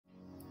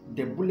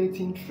the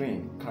bulletin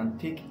train can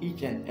take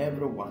each and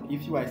every one.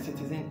 If you are a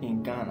citizen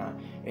in Ghana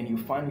and you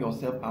find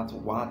yourself at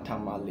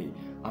Watamale,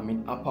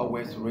 Upper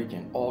West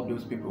region, all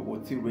those people,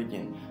 Woti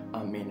region,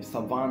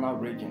 Savannah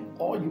region,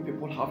 all you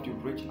people have to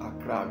reach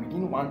Accra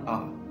within 1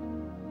 hour.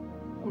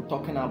 I'm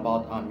talking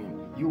about,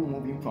 you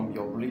moving from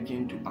your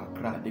region to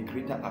Accra, the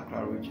greater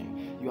Accra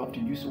region. You have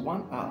to use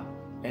 1 hour.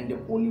 And the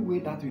only way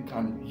that we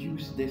can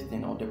use this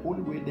thing, or the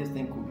only way this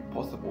thing could be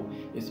possible,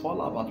 is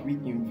all about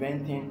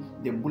reinventing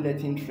the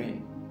bulletin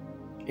train.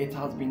 It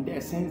has been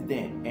there since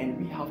then, and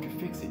we have to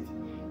fix it.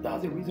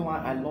 That's the reason why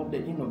I love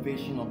the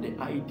innovation of the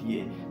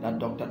idea that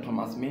Dr.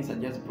 Thomas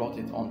Mensah just brought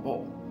it on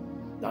board.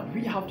 That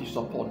we have to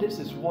support. This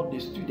is what the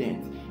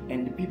students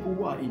and the people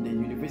who are in the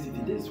university,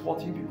 this is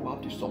what you people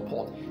have to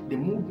support. The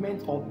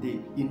movement of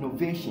the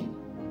innovation.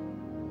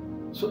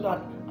 So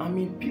that,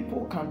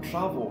 people can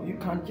travel. You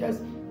can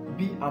just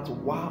be at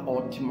Wa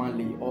or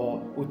Timale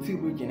or Oti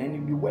region and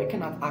you'll be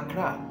working at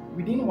Accra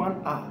within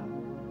 1 hour.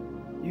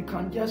 You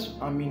can just,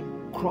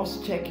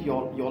 cross-check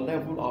your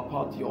level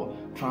about your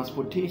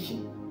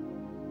transportation,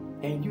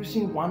 and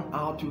using 1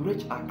 hour to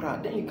reach Accra,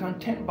 then you can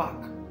turn back.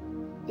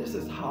 This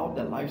is how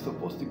the life is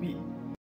supposed to be.